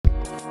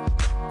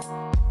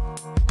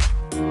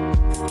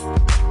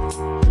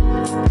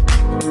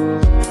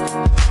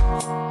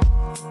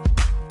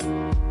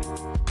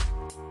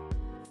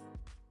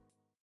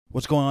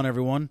going on,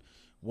 everyone?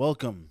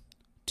 Welcome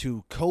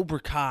to Cobra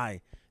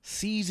Kai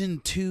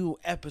Season 2,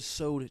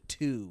 Episode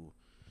 2.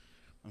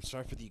 I'm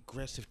sorry for the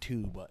aggressive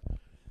 2, but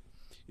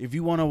if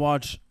you want to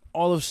watch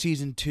all of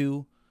Season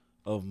 2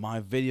 of my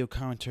video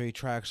commentary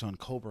tracks on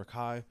Cobra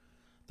Kai,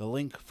 the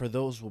link for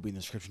those will be in the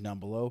description down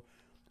below,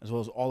 as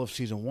well as all of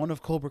Season 1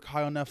 of Cobra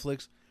Kai on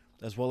Netflix,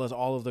 as well as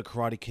all of the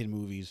Karate Kid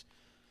movies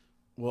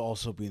will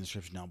also be in the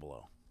description down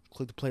below.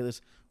 Click the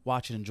playlist,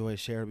 watch it, enjoy it,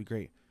 share, it'll be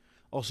great.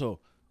 Also,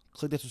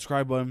 click that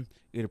subscribe button.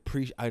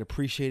 I'd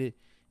appreciate it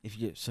if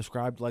you get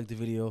subscribed, like the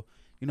video.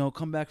 You know,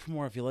 come back for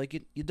more if you like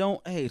it. You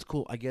don't, hey, it's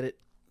cool. I get it.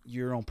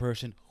 You're your own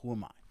person. Who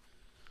am I?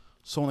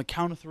 So on the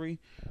count of 3,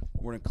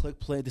 we're going to click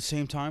play at the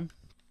same time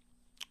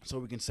so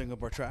we can sync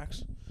up our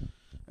tracks.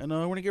 And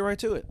we're going to get right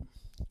to it.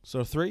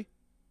 So 3,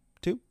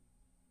 2,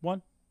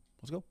 1,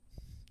 let's go.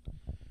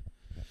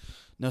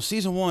 Now,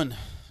 Season 1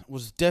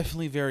 was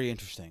definitely very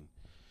interesting.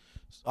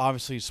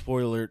 Obviously,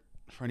 spoiler alert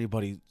for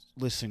anybody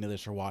listening to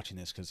this or watching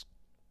this, because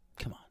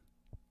come on.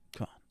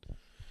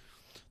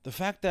 The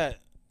fact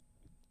that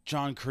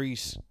John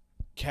Kreese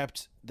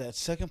kept that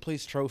second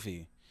place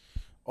trophy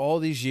all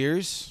these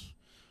years,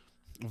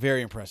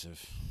 very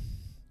impressive.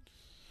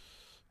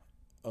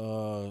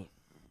 Okay.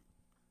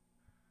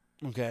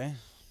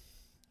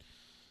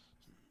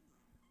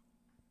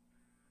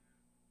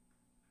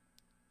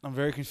 I'm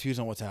very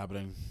confused on what's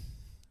happening.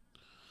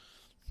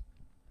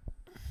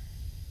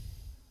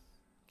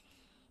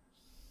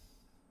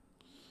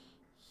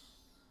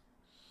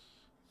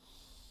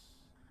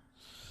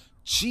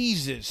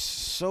 Jesus,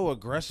 so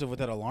aggressive with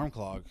that alarm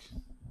clock.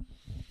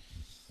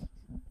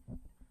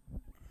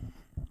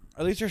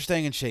 At least they're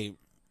staying in shape.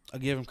 I'll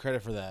give him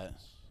credit for that.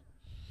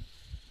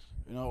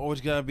 You know,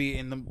 always gotta be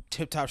in the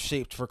tip-top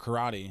shape for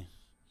karate.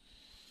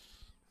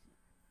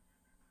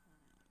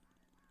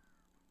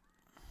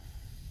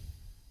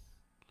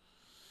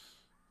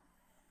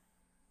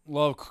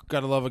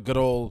 Gotta love a good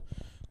old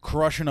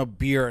crushing a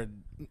beer at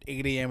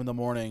 8 a.m. in the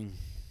morning.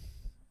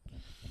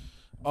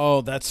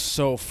 Oh, that's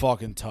so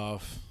fucking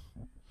tough.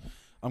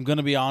 I'm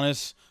gonna be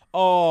honest.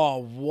 Oh,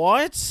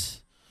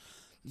 what?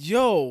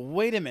 Yo,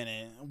 wait a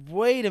minute.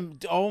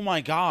 Oh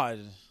my god.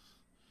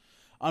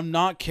 I'm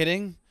not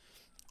kidding.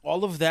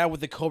 All of that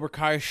with the Cobra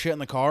Kai shit in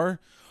the car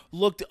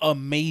looked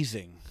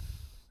amazing.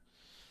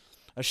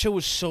 That shit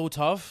was so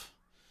tough.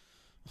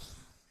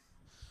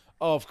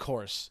 Oh, of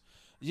course.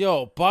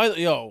 Yo,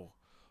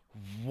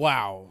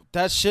 wow.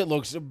 That shit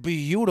looks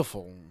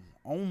beautiful.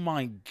 Oh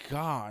my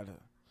god.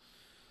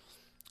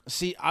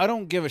 See, I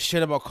don't give a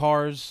shit about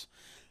cars.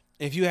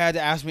 If you had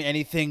to ask me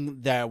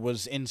anything that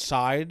was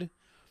inside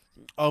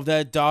of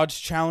that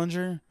Dodge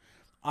Challenger,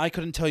 I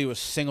couldn't tell you a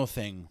single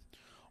thing.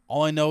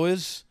 All I know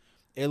is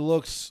it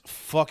looks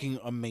fucking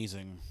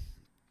amazing.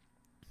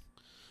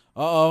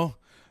 Uh-oh.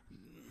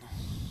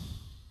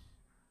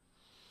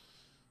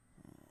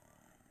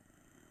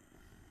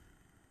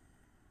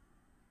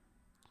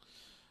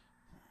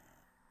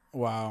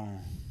 Wow.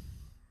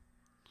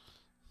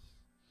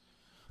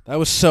 That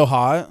was so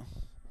hot.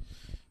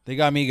 They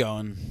got me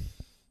going.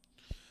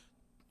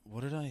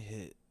 What did I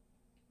hit?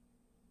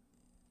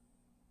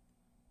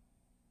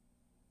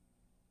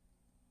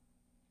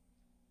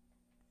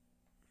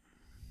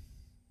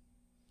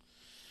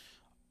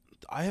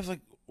 I have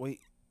like,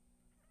 wait.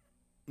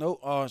 No,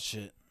 oh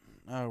shit.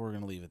 Oh, we're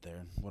gonna leave it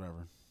there.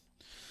 Whatever.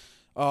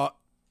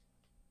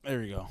 There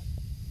we go.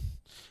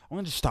 I'm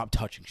gonna just stop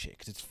touching shit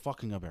because it's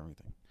fucking up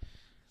everything.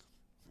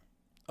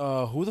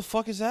 Who the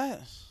fuck is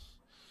that?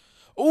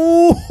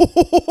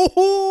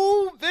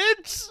 Ooh,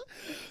 Vince!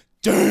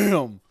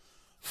 Damn!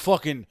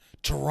 Fucking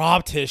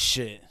dropped his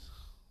shit.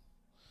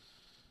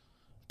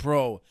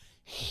 Bro,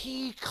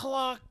 he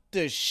clocked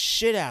the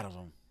shit out of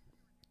him.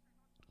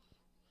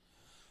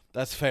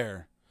 That's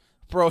fair.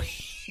 Bro,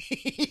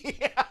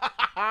 he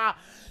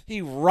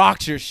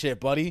rocked your shit,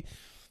 buddy.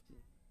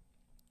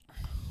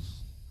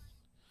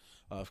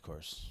 Of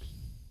course.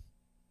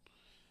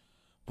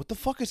 What the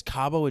fuck is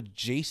Cabo with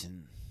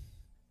Jason?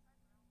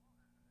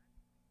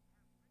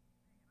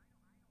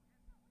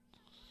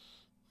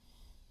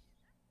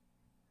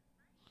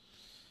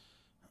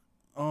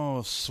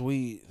 Oh,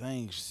 sweet.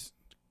 Thanks,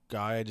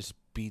 guy. I just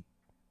beat.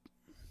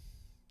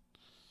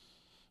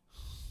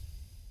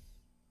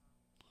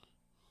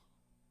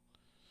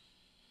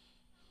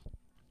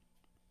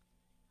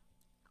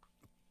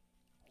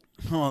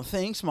 Oh,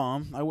 thanks,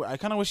 Mom. I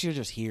kind of wish you were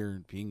just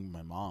here being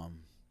my mom.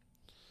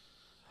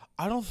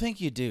 I don't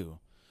think you do.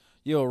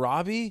 Yo,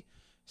 Robbie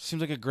seems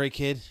like a great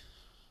kid.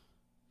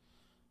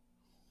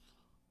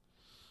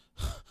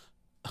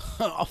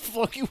 I'll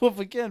fuck you up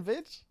again,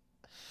 bitch.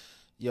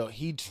 Yo,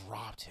 he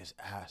dropped his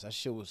ass. That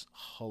shit was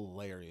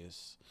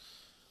hilarious.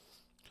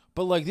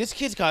 But, like, this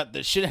kid's got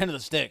the shit end of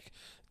the stick.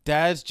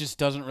 Dad's just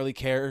doesn't really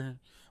care.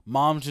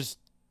 Mom's just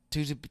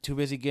too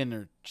busy getting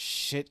her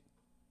shit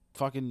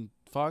fucking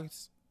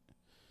fucked.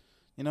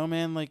 You know,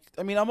 man? Like,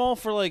 I mean, I'm all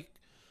for, like,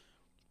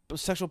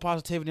 sexual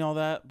positivity and all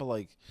that, but,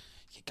 like,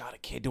 you got a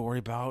kid to worry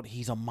about.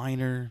 He's a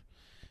minor.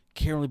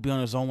 Can't really be on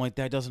his own like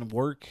that. Doesn't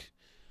work.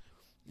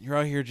 You're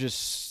out here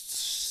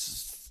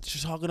just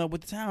she's hooking up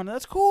with the town.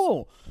 That's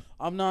cool.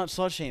 I'm not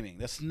slut shaming.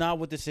 That's not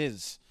what this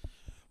is.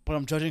 But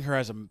I'm judging her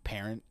as a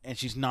parent, and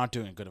she's not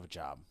doing a good of a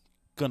job.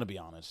 Gonna be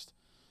honest.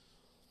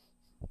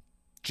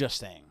 Just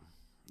saying.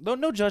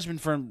 No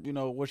judgment for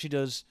what she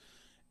does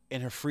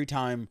in her free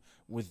time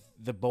with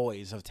the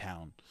boys of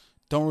town.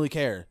 Don't really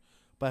care.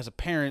 But as a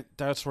parent,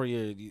 that's where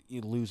you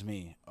lose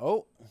me.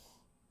 Oh.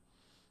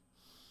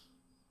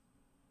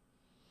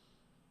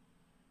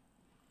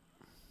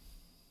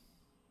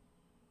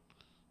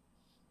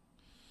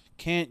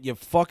 Can't you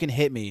fucking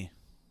hit me?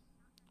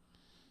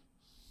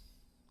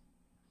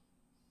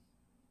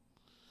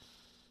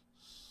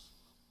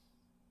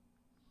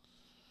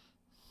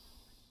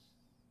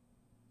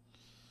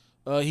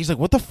 He's like,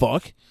 what the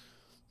fuck?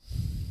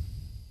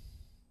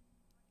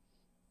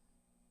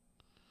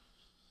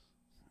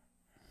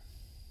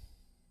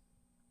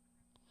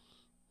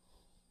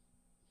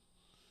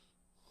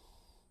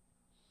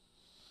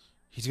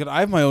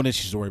 I have my own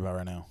issues to worry about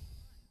right now.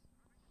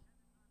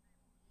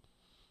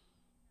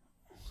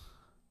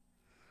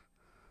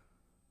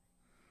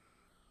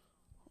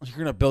 You're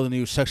gonna build a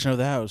new section of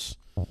the house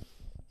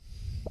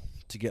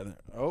together.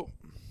 Oh.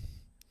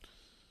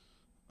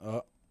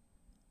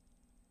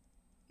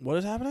 What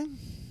is happening?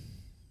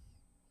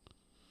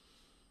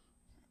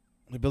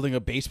 They're building a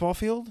baseball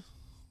field?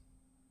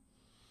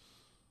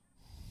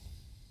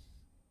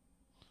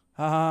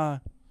 Haha.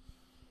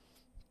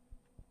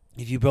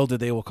 If you build it,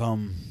 they will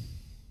come.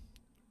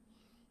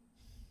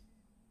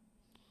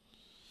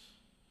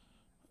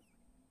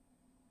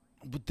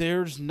 But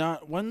there's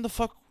not... When the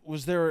fuck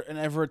was there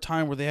ever a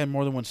time where they had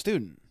more than one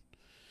student?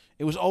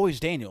 It was always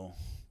Daniel.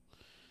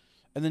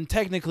 And then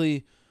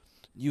technically,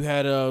 you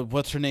had,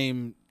 what's her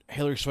name,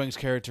 Hilary Swank's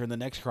character in the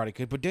next Karate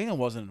Kid, but Daniel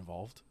wasn't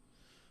involved.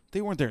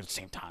 They weren't there at the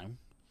same time.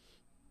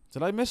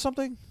 Did I miss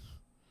something?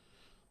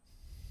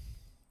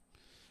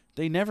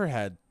 They never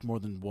had more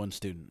than one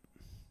student.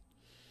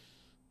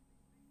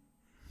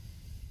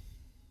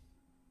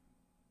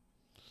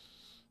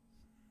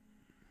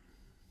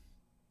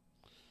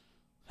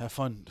 Have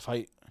fun.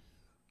 Fight.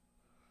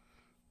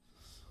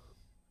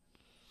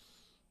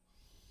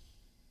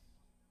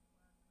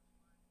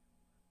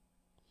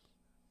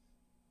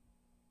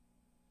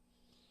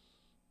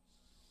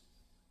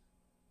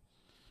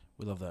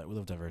 We love that. We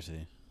love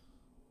diversity.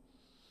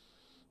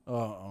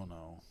 Oh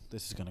no.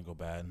 This is gonna go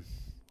bad.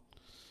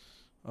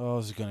 Oh,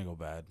 this is gonna go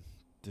bad.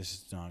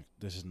 This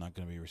is not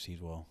gonna be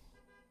received well.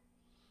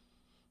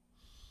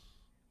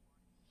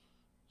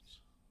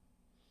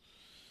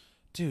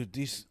 Dude,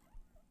 these...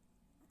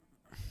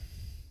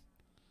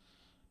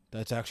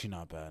 That's actually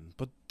not bad.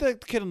 But the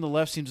kid on the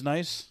left seems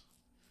nice.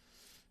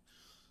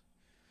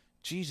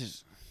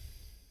 Jesus.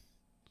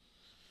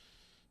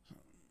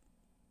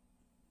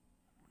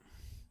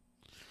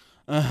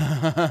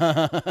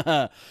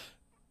 I'd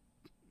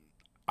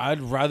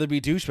rather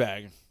be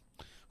douchebag.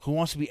 Who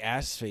wants to be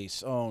ass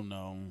face? Oh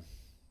no.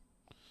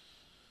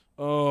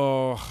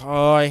 Oh,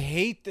 I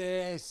hate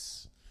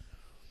this.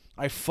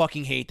 I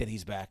fucking hate that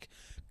he's back.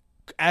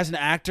 As an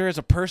actor, as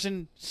a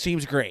person,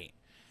 seems great.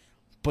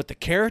 But the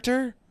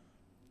character,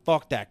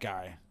 fuck that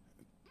guy.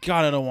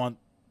 God, I don't want...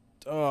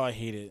 Oh, I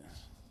hate it.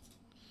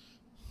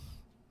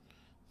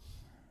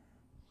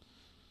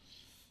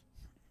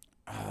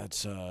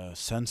 It's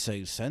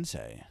Sensei.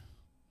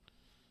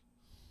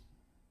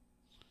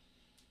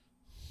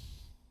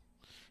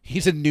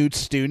 He's a nude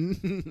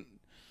student.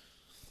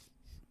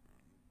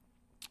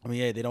 I mean,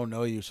 yeah, they don't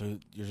know you, so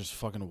you're just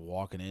fucking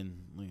walking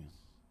in.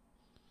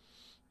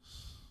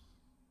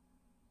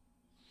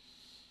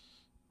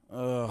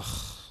 Ugh.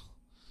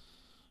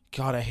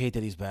 God, I hate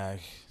that he's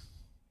back.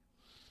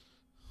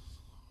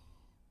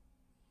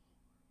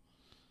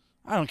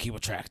 I don't keep a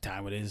track of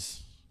time it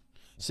is.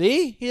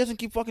 See? He doesn't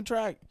keep fucking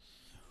track.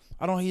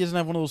 He doesn't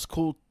have one of those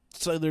cool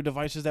cellular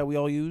devices that we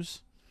all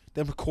use.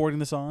 Them recording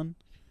this on.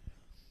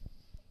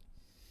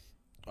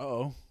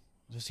 Uh-oh.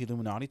 Is this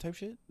Illuminati type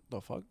shit? The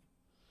fuck?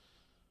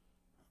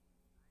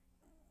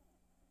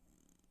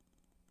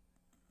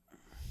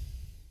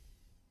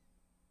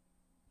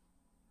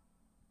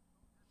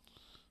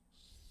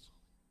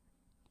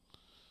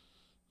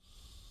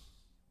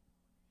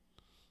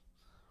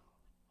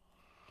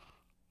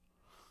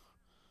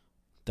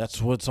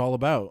 That's what it's all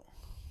about.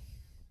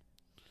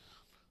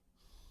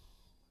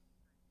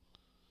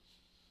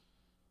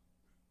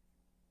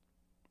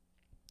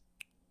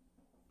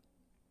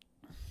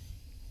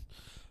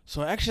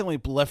 So I accidentally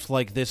left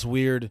like this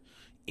weird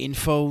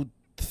info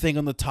thing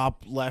on the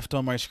top left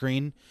on my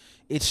screen.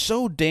 It's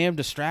so damn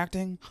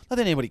distracting. Not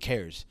that anybody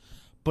cares,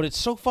 but it's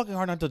so fucking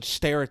hard not to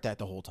stare at that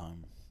the whole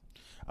time.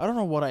 I don't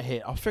know what I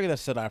hate. I'll figure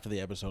that out after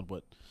the episode,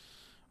 but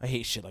I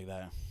hate shit like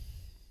that.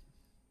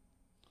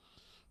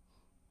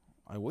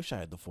 I wish I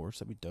had the Force.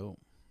 That'd be dope.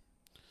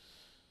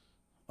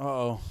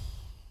 Uh-oh.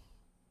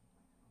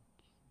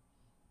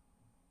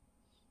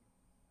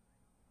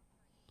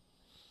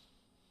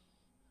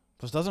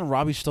 Plus, doesn't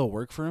Robbie still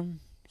work for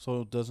him?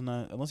 So doesn't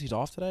that... Unless he's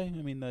off today?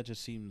 I mean, that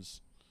just seems...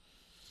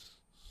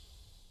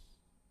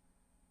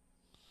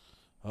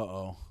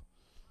 Uh-oh.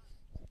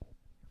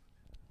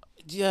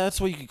 Yeah,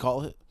 that's what you could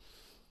call it.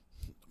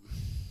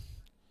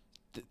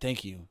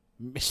 Thank you,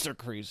 Mr.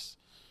 Kreese.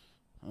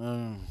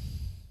 Uh,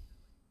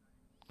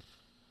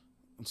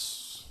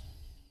 it's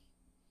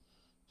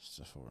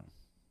stuff for.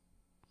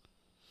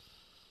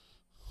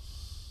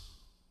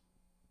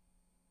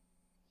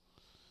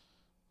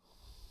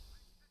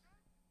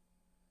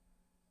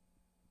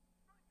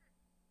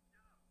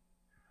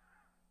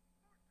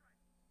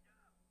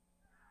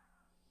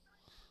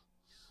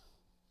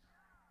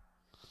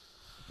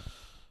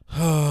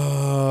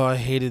 Oh, I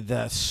hated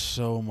that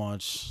so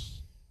much.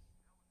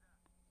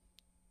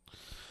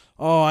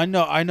 Oh, I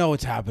know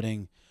what's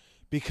happening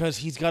because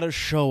he's got to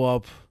show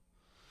up.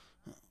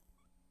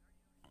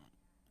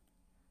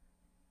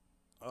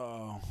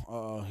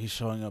 Oh, he's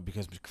showing up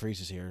because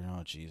Kreese is here.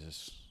 Oh,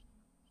 Jesus.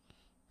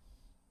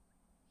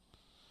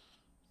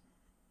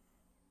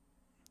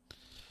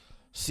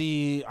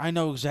 See, I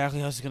know exactly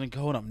how this is gonna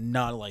go, and I'm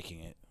not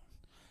liking it.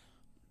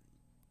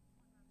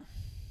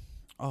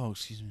 Oh,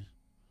 excuse me.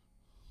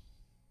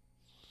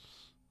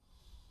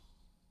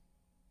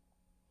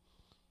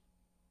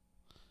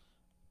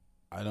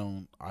 I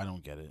don't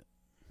get it.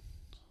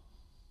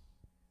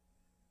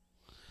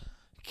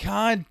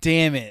 God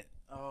damn it.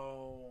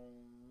 Oh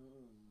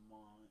my.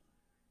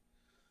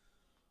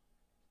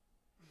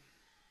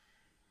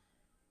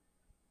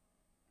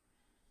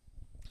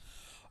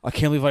 I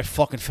can't believe I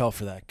fucking fell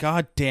for that.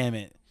 God damn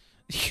it.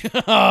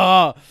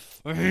 I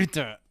hate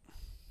that.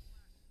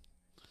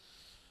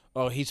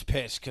 Oh, he's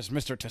pissed because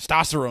Mr.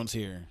 Testosterone's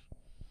here.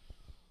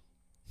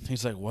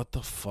 He's like, what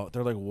the fuck?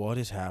 They're like, what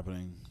is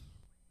happening?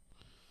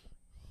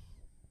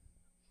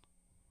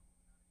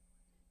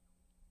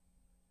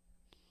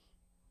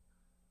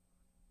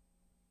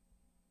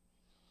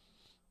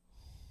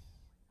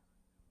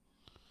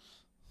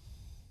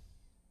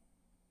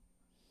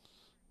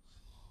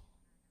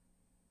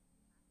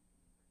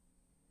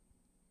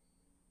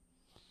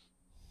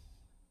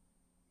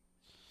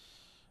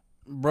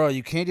 Bro,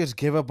 you can't just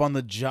give up on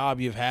the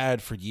job you've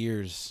had for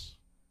years.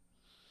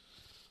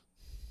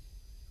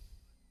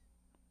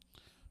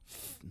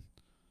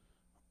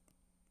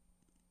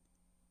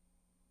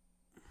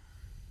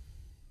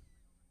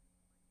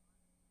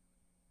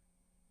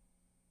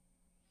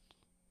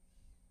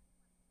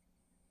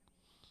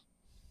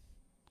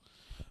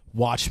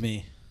 Watch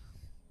me.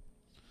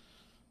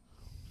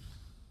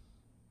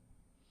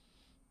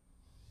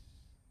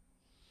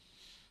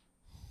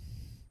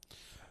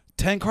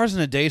 10 cars in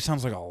a day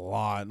sounds like a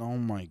lot. Oh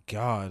my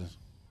god.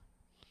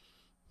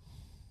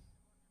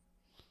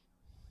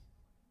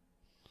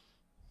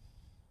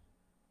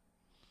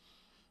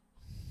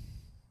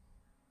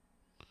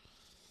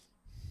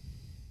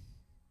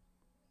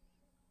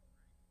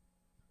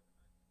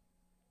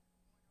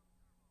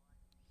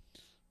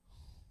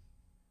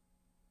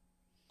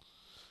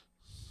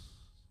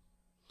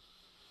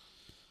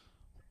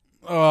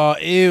 Oh,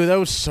 ew, that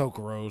was so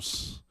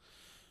gross.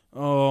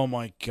 Oh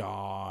my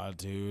god,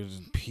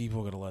 dude.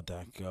 People gotta let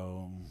that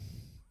go.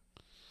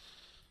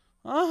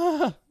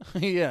 Ah,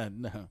 yeah,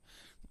 no.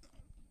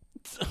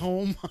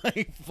 Oh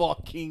my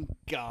fucking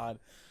god.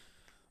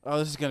 Oh,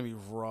 this is gonna be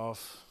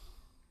rough.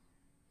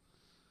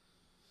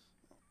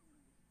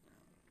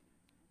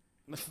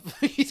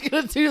 He's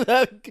gonna do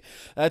that.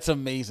 That's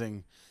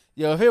amazing.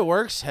 Yo, if it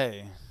works,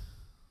 hey.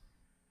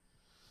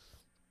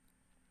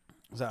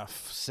 Is that a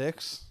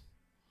 6?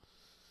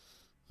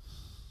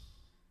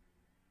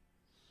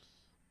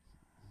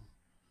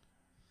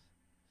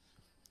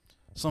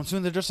 So I'm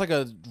assuming they're just like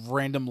a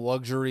random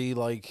luxury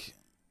like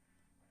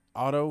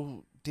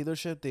auto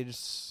dealership. They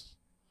just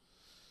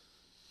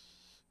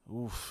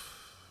oof.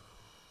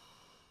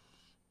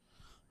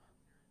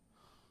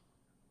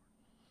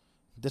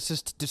 This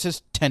is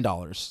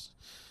 $10.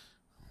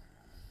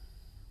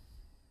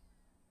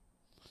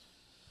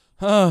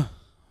 Huh.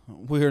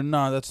 We're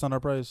not. That's not our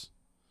price.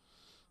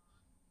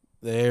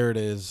 There it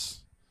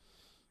is.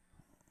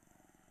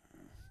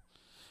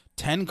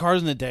 10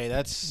 cars in a day.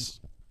 That's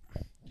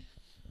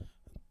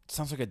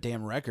sounds like a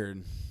damn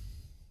record.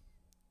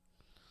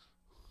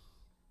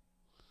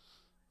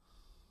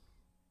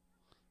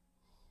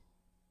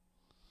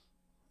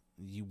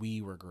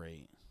 We were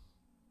great.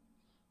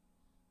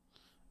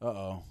 Uh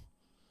oh.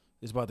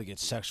 It's about to get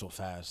sexual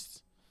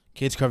fast.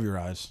 Kids, cover your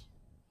eyes.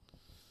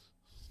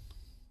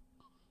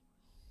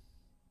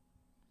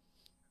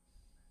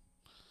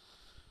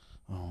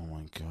 Oh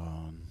my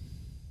god.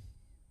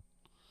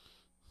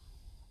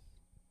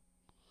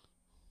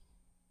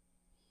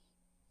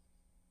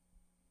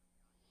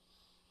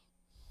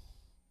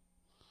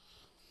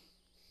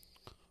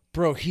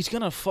 Bro, he's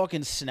gonna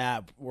fucking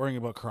snap worrying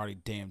about karate.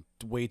 Damn,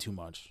 way too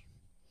much.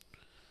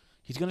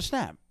 He's gonna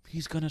snap.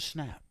 He's gonna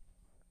snap.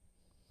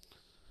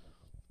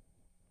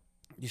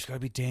 You just gotta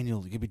be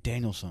Daniel. You gotta be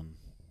Danielson.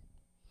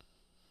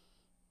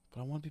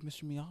 But I want to be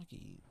Mr.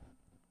 Miyagi.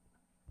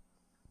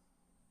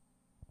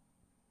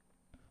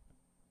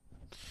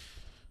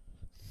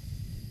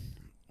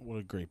 What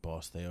a great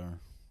boss they are.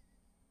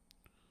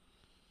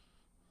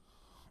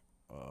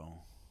 Oh.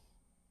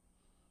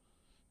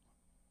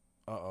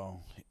 Uh oh.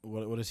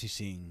 What is he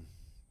seeing?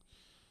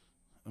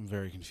 I'm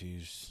very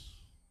confused.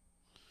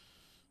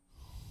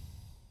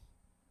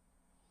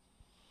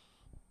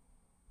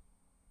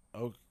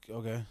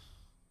 Okay.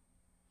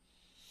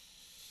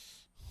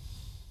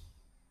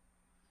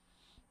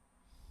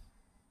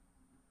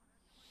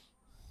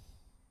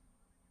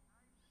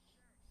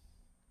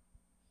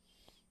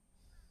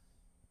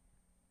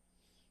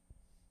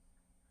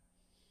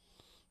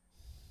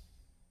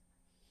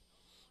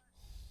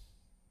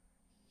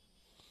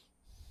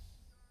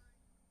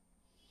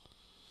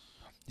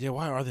 Yeah,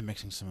 why are they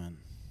mixing cement?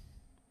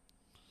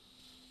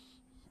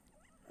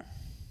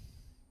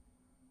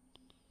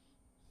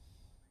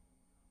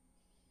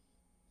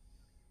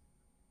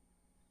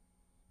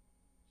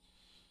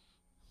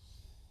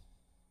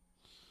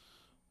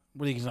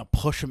 What are you gonna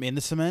push them in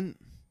the cement?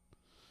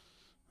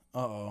 Uh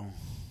oh.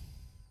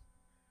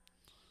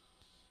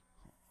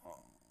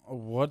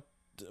 What?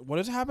 What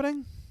is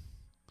happening?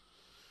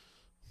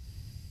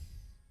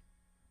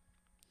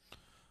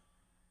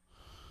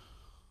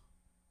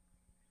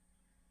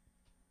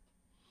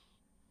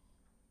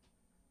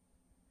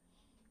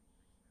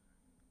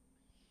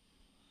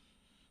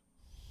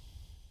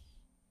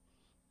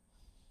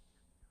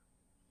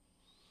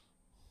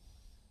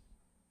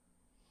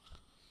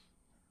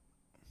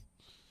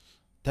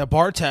 That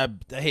bar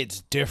tab, that hits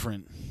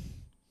different.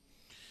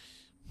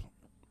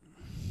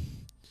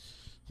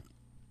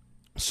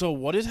 So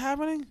what is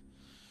happening?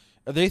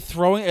 Are they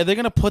throwing? Are they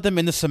gonna put them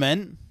in the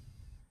cement?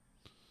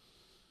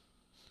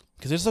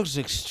 Because this looks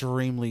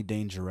extremely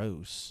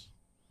dangerous.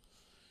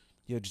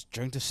 Yo, just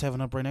drink the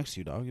 7-Up right next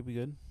to you, dog. You'll be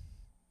good.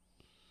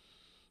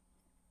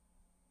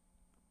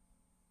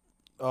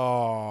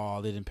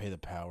 Oh, they didn't pay the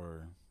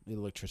power. The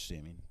electricity,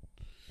 I mean.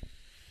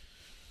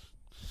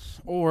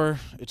 Or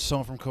it's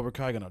someone from Cobra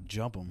Kai gonna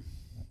jump them.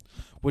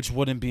 Which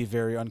wouldn't be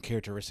very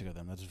uncharacteristic of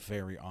them. That's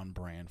very on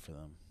brand for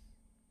them.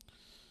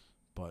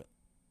 But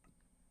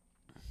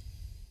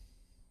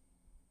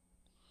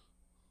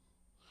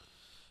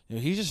you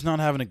know, he's just not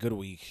having a good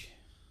week.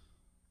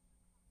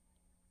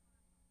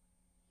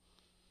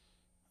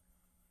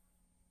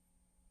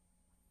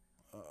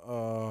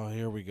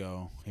 Here we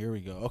go. Here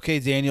we go. Okay,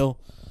 Daniel.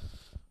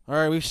 All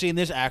right, we've seen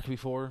this act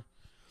before.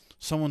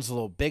 Someone's a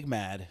little big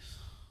mad.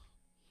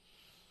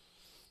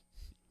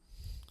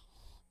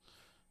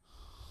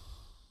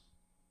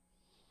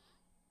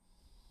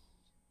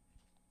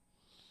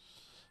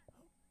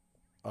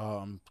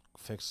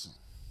 Fix.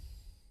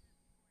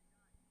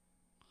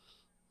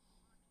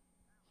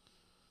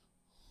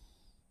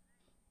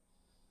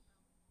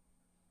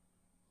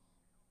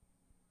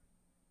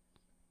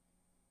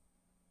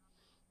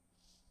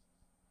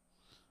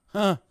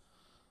 Huh.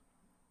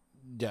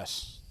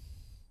 Yes.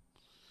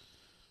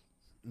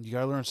 You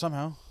gotta learn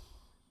somehow.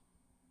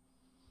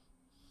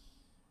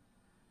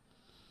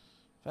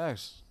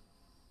 Facts.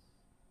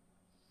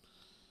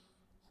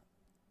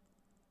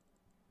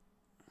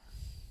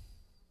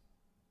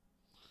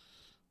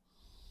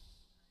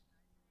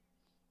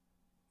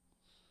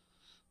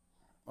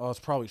 Oh, it's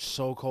probably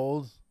so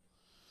cold.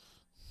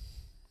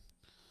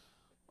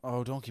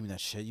 Oh, don't give me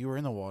that shit. You were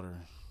in the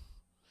water.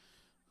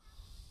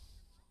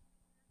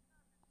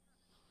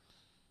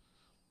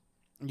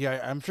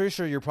 Yeah, I'm pretty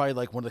sure you're probably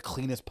like one of the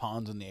cleanest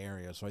ponds in the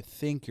area, so I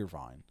think you're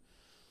fine.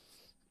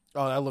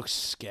 Oh, that looks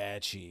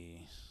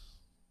sketchy.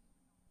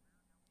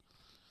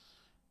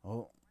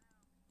 Oh,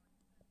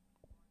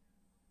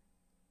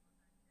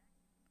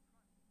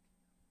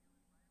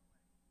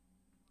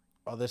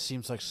 oh, this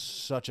seems like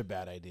such a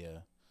bad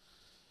idea.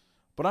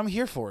 But I'm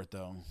here for it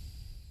though.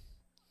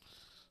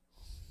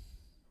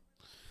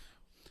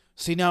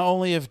 See, now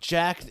only if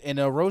Jack and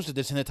Rose did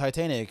this in the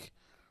Titanic,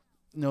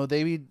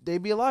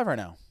 they'd be alive right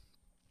now.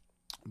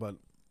 But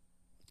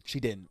she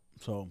didn't,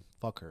 so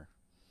fuck her.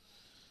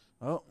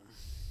 Oh,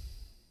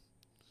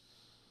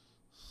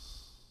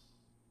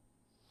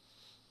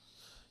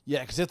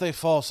 yeah, because if they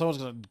fall, someone's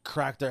gonna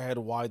crack their head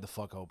wide the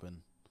fuck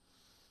open.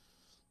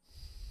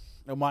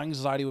 No, my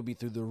anxiety would be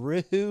through the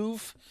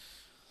roof.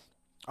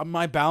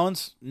 My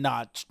balance,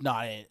 not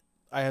it.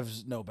 I have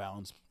no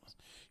balance.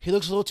 He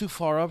looks a little too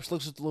far up. She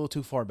looks a little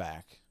too far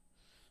back.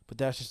 But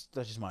that's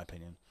just my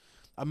opinion.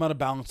 I'm not a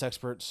balance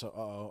expert, so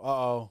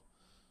uh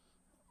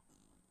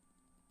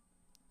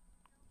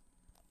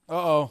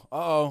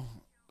oh.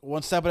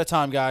 One step at a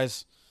time,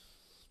 guys.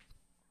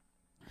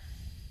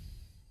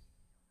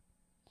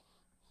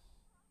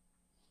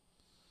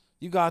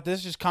 You got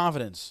this. Just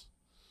confidence.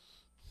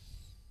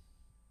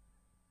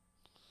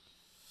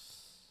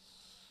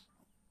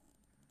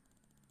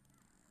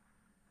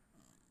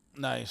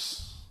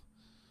 Nice.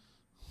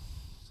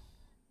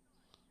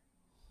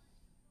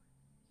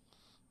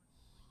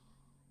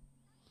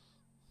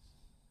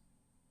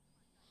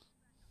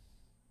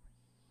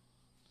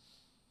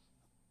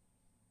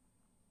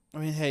 I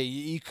mean, hey,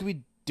 you could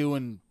be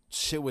doing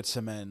shit with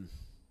some men.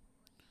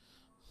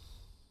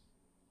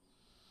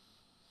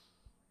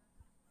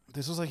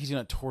 This looks like he's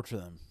gonna torture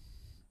them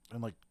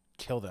and like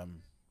kill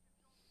them.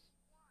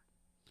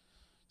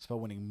 It's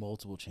about winning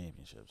multiple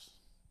championships.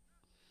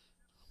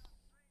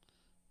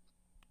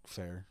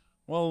 Fair.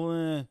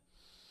 Well,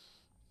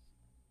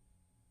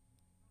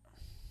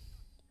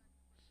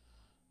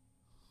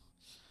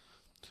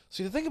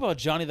 See, the thing about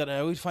Johnny that I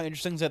always find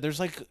interesting is that there's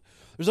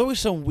always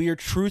some weird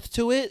truth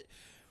to it.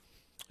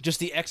 Just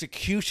the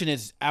execution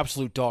is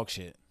absolute dog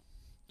shit.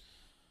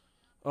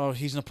 Oh,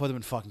 he's gonna put them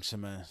in fucking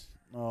cement.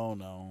 Oh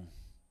no.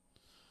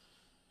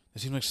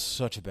 This seems like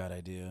such a bad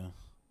idea.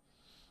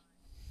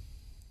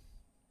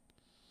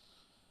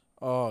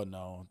 Oh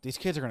no. These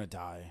kids are gonna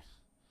die.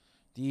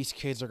 These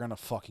kids are gonna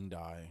fucking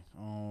die.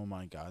 Oh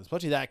my god.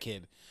 Especially that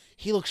kid.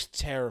 He looks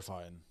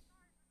terrified.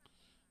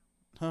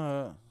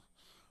 No,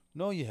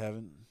 you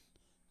haven't.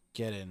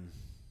 Get in.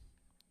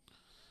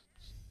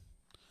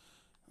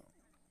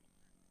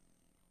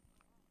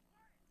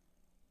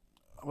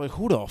 Like,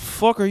 who the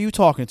fuck are you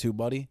talking to,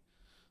 buddy?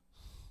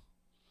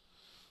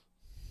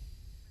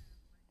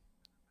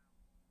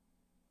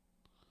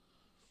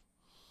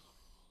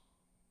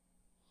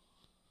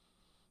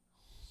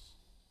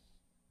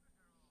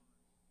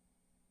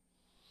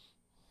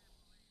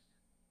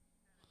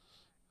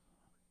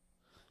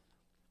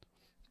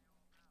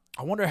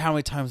 I wonder how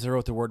many times they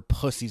wrote the word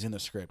pussies in the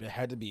script. It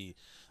had to be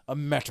a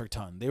metric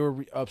ton. They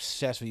were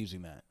obsessed with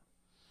using that.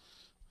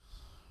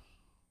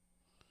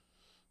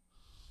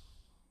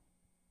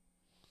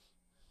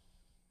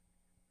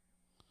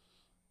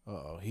 Uh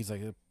oh. He's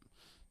like,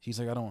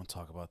 I don't want to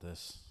talk about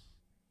this.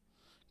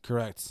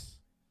 Correct.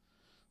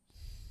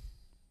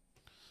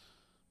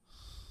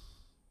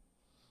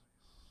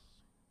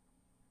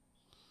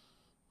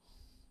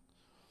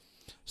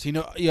 So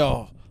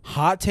yo,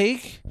 hot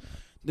take.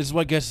 This is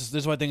what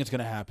I think it's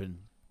gonna happen.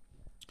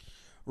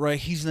 Right,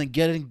 he's gonna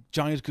get in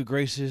Johnny's good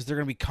graces. They're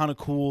gonna be kind of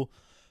cool.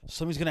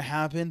 Something's gonna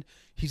happen.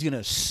 He's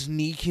gonna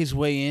sneak his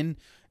way in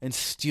and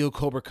steal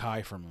Cobra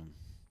Kai from him.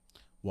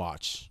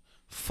 Watch,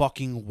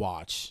 fucking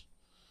watch.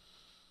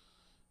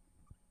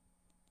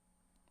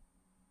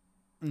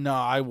 No,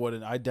 I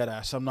wouldn't. I dead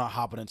ass. I'm not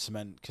hopping in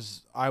cement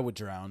because I would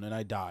drown and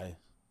I die.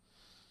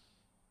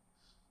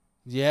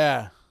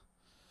 Yeah,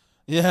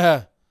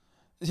 yeah,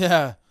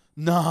 yeah.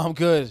 No, I'm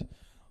good.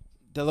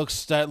 That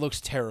looks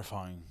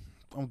terrifying.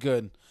 I'm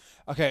good.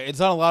 Okay, it's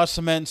not a lot of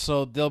cement,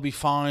 so they'll be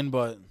fine.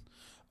 But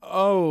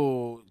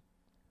oh,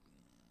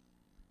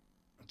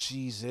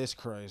 Jesus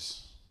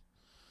Christ!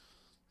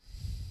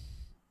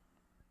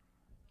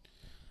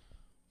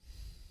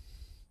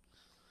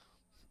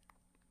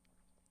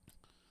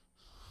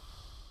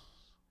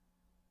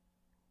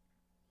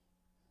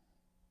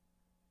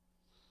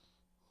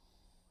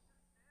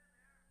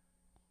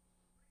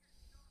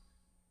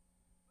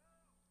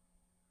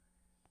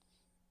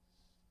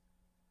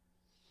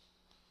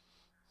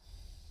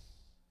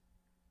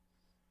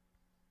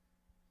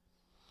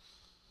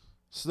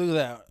 So look at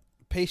that.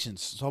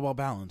 Patience. It's all about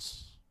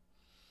balance.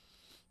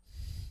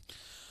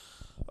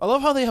 I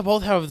love how they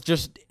both have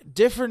just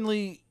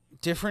completely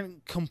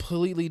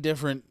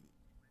different,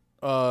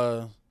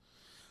 uh,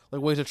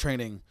 like ways of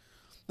training.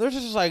 There's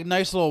just like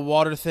nice little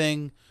water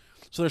thing,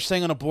 so they're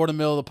staying on a board in the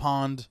middle of the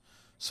pond,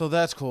 so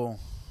that's cool.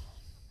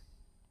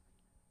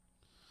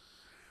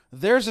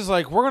 Theirs is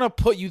like we're gonna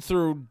put you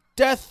through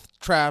death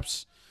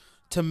traps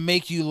to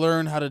make you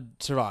learn how to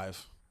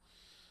survive.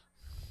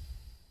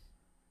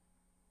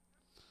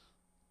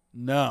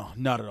 No,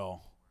 not at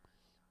all.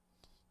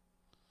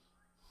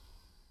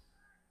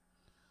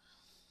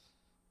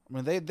 I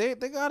mean, they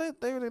got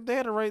it. They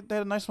had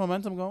a nice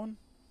momentum going.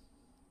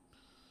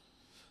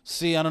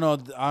 See, I don't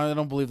know. I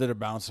don't believe that they're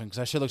bouncing because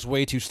that shit looks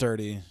way too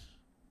sturdy.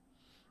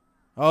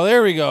 Oh,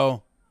 there we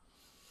go.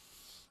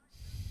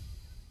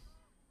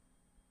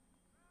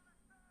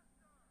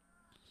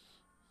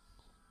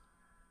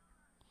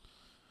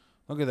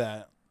 Look at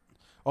that.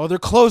 Oh, their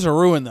clothes are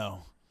ruined though.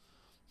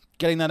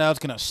 Getting that out's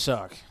gonna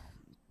suck.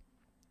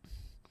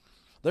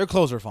 Their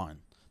clothes are fine.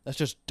 That's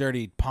just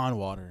dirty pond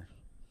water.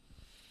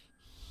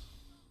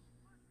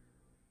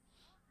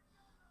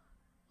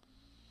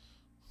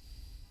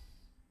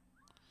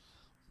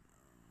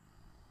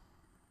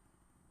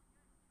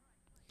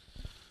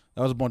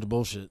 That was a bunch of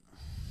bullshit.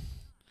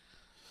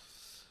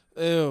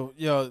 Ew,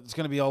 yo, it's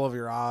gonna be all over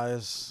your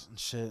eyes and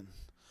shit.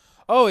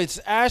 Oh, it's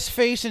ass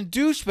face and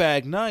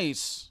douchebag.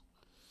 Nice.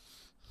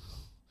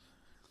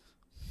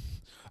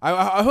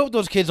 I hope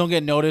those kids don't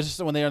get noticed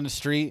when they're on the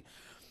street.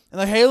 And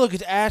like, hey, look,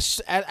 it's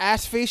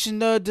ass face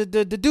and the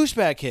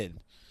douchebag kid.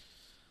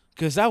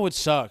 Because that would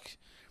suck.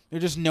 They're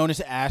just known as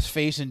ass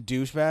face and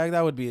douchebag.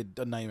 That would be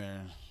a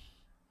nightmare.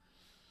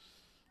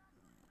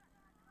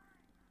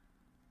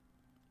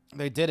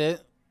 They did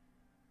it.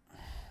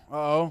 Uh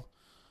oh.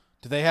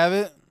 Do they have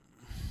it?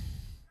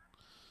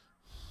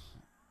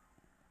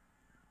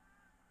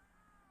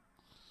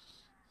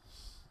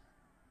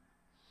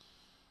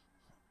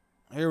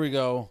 Here we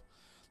go.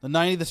 The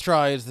 90th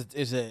try is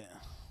it.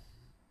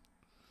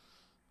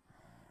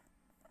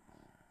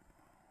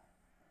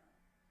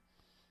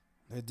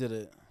 They did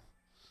it.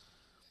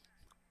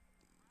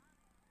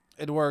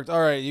 It worked.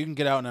 All right, you can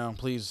get out now,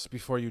 please,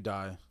 before you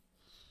die.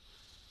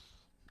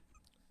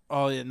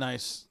 Oh, yeah,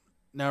 nice.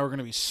 Now we're going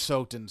to be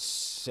soaked and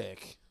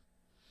sick.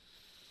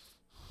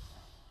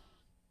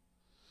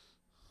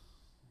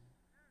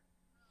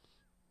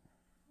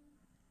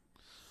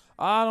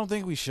 I don't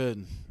think we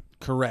should.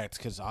 Correct,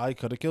 because I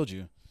could have killed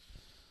you.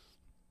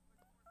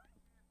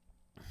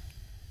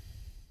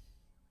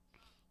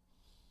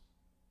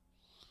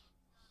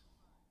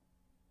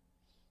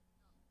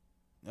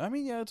 I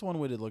mean, yeah, it's one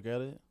way to look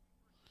at it.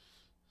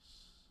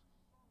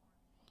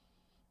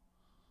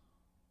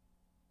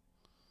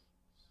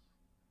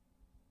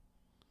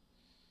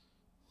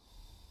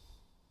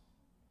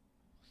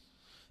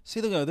 See,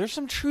 look, there's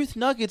some truth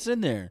nuggets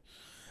in there.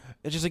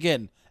 It's just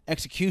again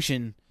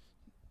execution,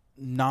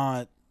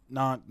 not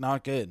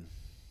good.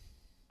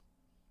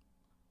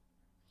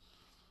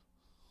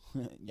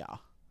 Yeah,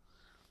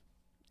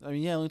 I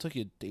mean, yeah, it only took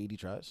you 80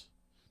 tries.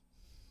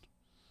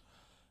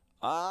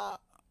 Uh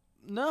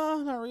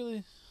no, not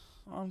really.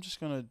 I'm just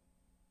gonna.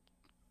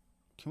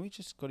 Can we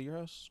just go to your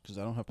house? Because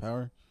I don't have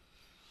power.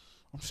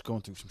 I'm just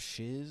going through some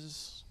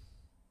shiz.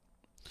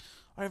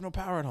 I have no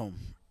power at home.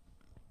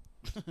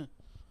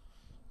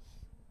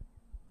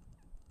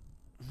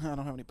 I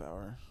don't have any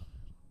power.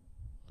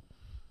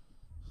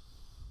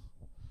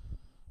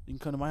 You can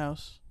come to my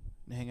house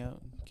and hang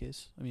out and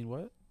kiss. I mean,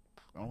 what?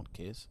 I don't want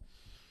to kiss.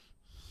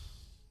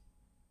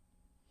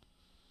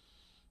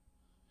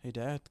 Hey,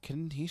 Dad,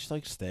 can he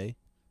like stay?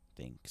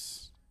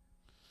 Thanks.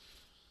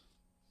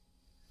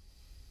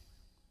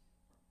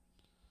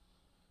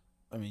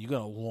 I mean, you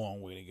got a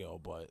long way to go,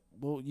 but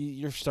well,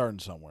 you're starting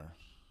somewhere.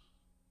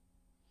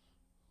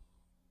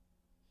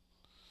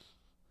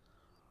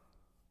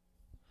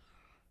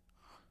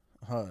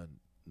 Uh,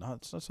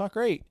 not that's not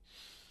great.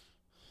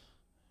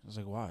 I was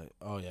like, why?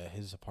 Oh yeah,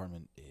 his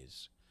apartment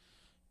is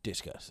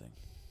disgusting.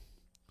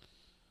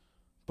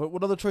 But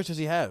what other choice does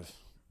he have?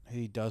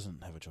 He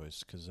doesn't have a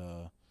choice because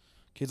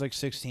kid's like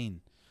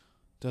 16,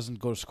 doesn't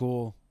go to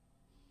school,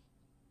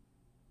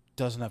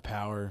 doesn't have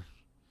power,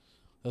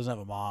 doesn't have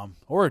a mom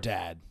or a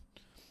dad.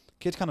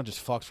 Kid's kind of just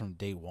fucked from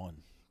day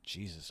one.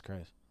 Jesus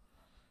Christ.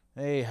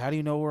 Hey, how do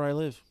you know where I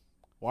live?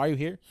 Why are you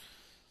here?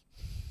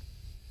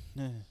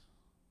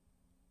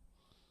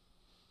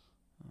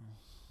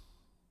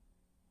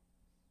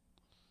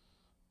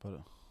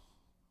 But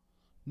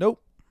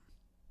nope,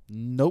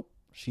 nope.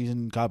 She's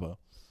in Cabo,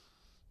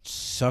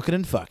 sucking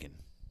and fucking.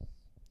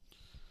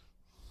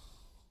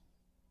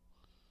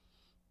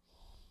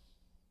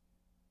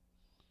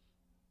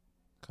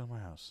 Come to my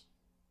house.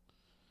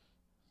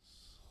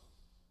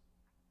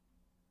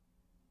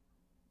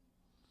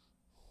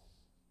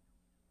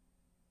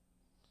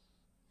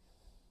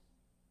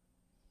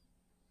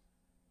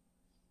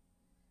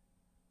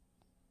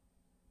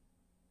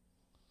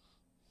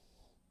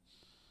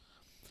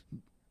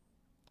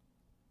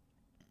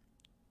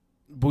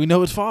 But we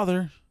know his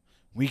father.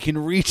 We can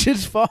reach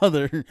his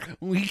father.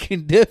 We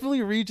can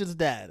definitely reach his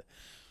dad.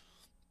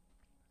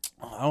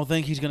 I don't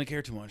think he's gonna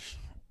care too much.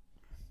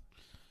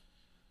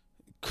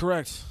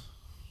 Correct.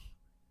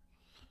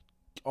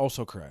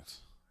 Also correct.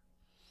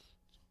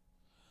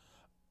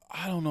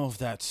 I don't know if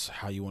that's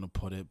how you want to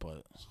put it,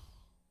 but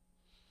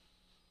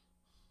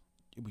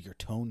your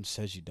tone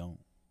says you don't.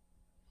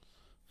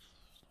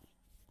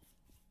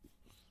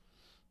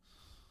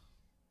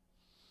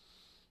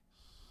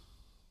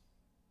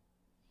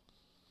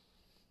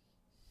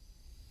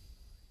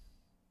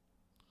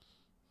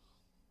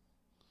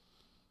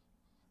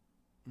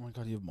 Oh my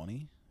god, you have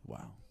money?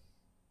 Wow.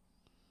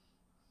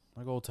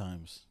 Like old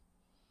times.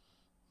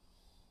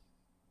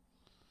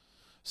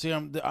 See,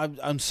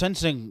 I'm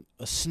sensing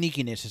a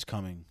sneakiness is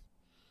coming.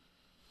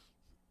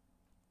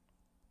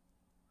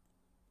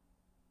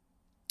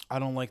 I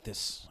don't like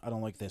this. I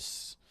don't like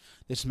this.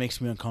 This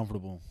makes me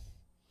uncomfortable.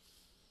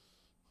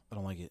 I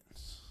don't like it.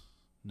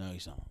 No,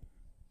 he's not.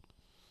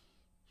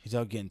 He's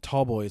out getting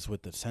tall boys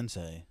with the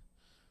sensei.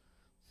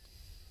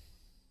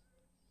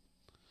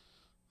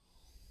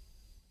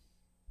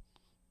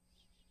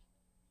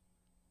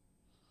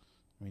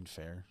 I mean,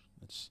 fair.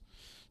 It's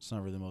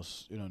not really the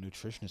most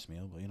nutritionist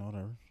meal, but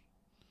whatever.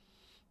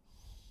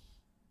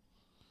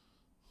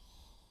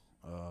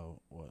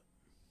 What?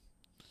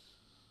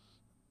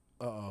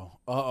 Uh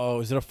oh.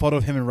 Is it a photo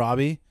of him and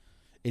Robbie?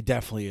 It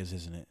definitely is,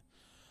 isn't it?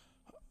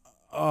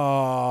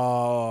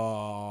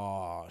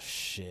 Oh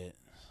shit.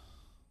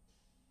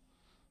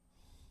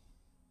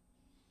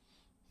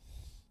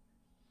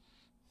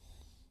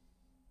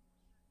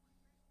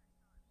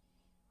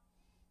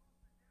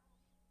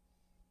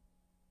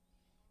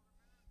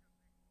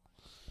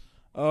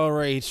 All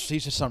right,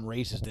 he's just some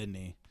racist, didn't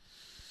he?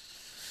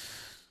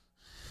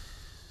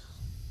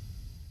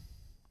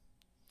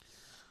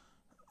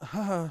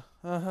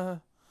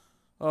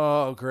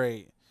 Oh,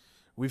 great.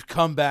 We've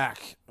come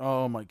back.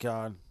 Oh my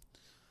god.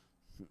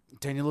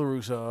 Daniel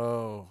LaRusso.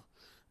 Oh,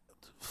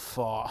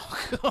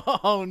 fuck.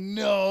 Oh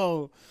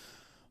no.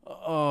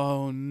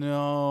 Oh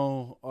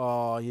no.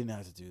 Oh, you didn't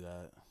have to do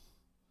that.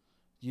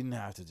 You didn't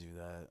have to do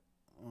that.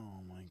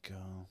 Oh my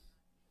god.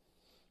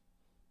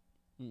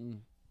 Mm-mm.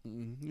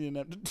 Mm-mm. You didn't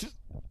have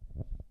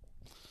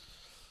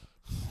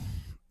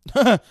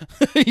to.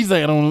 He's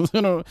like, I don't want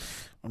to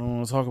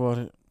talk about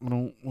it. I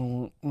don't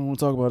want to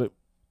talk about it.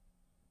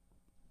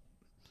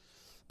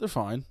 They're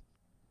fine.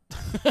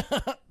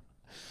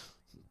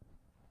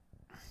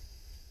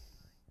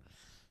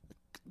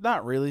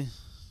 Not really.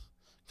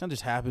 Kind of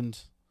just happened.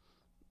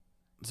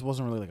 This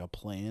wasn't really like a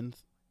planned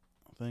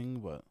thing,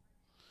 but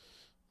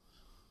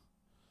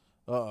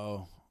uh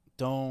oh,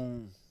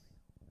 don't.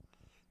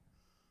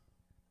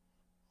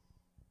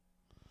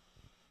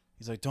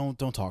 He's like, don't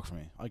talk for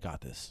me. I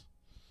got this.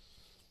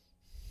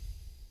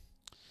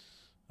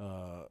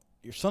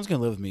 Your son's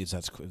gonna live with me.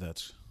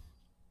 That's.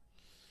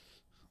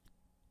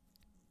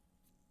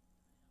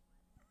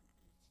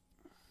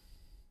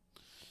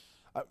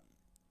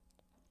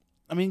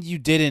 I mean, you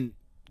didn't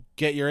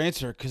get your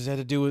answer because it had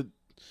to do with.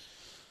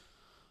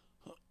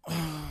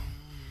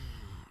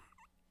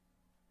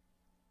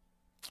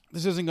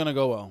 This isn't gonna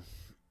go well.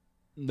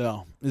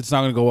 No, it's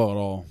not gonna go well at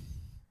all.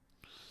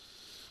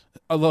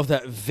 I love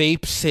that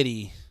Vape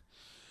City.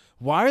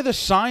 Why are the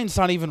signs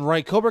not even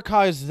right? Cobra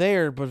Kai is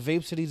there, but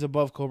Vape City's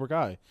above Cobra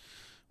Kai.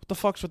 What the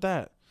fuck's with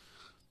that?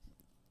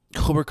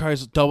 Cobra Kai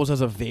doubles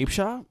as a vape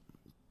shop?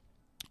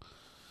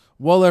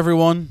 Well,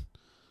 everyone,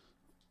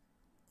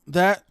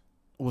 that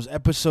was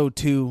episode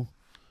 2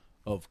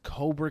 of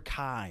Cobra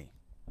Kai.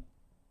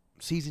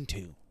 Season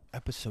 2,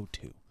 episode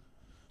 2.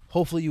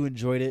 Hopefully you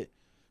enjoyed it.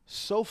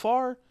 So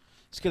far,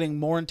 it's getting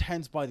more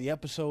intense by the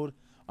episode.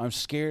 I'm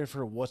scared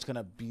for what's going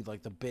to be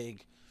like the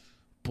big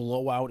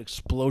blowout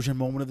explosion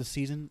moment of the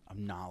season.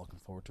 I'm not looking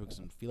forward to it because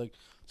I feel like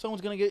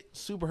someone's going to get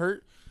super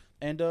hurt,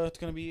 and it's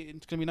going to be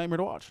a nightmare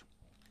to watch.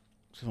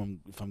 If I'm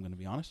going to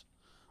be honest.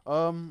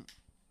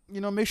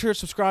 Make sure to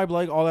subscribe,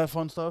 like, all that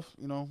fun stuff.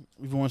 If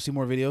you want to see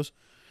more videos.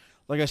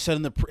 Like I said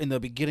in the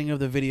beginning of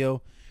the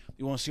video,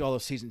 you want to see all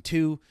of Season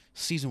 2,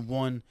 Season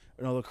 1,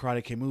 and all the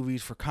Karate Kid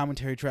movies for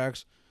commentary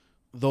tracks.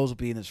 Those will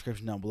be in the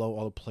description down below.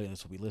 All the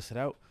playlists will be listed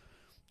out.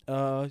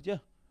 Yeah.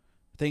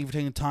 Thank you for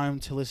taking the time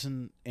to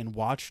listen and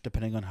watch,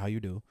 depending on how you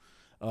do,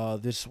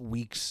 this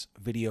week's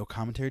video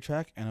commentary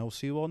track, and I will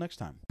see you all next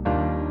time.